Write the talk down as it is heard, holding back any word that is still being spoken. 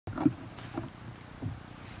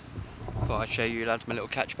Thought I'd show you lads my little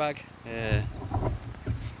catch bag.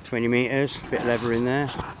 20 metres, bit of leather in there.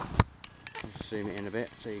 I'll just zoom it in a bit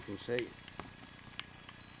so you can see.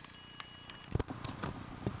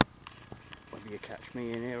 Whether you catch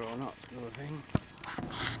me in here or not, sort of thing.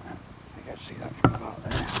 You can see that from about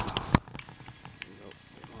there.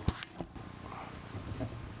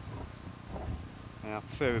 I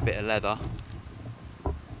prefer a bit of leather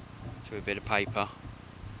to a bit of paper,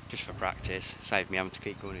 just for practice. Save me having to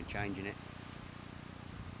keep going and changing it.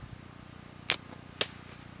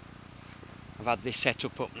 I've had this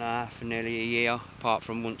setup up now for nearly a year, apart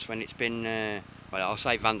from once when it's been, well, I'll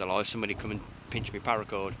say vandalised. Somebody come and pinched my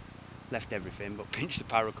paracord. Left everything but pinched the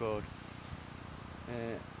paracord.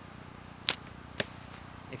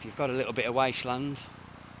 If you've got a little bit of wasteland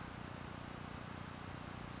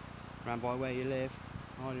round by where you live,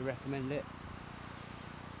 I highly recommend it.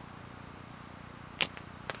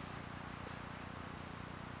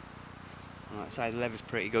 Like I say, the leather's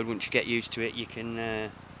pretty good. Once you get used to it, you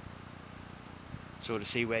can sort of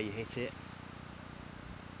see where you hit it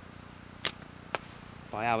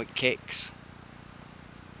by how it kicks.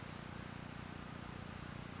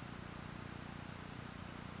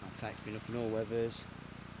 Like I say, it's been up in all weathers.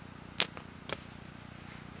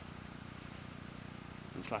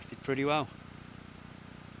 It's lasted pretty well.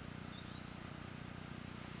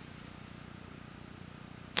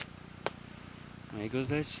 There you go,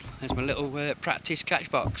 there's my little practice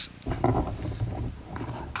catch box.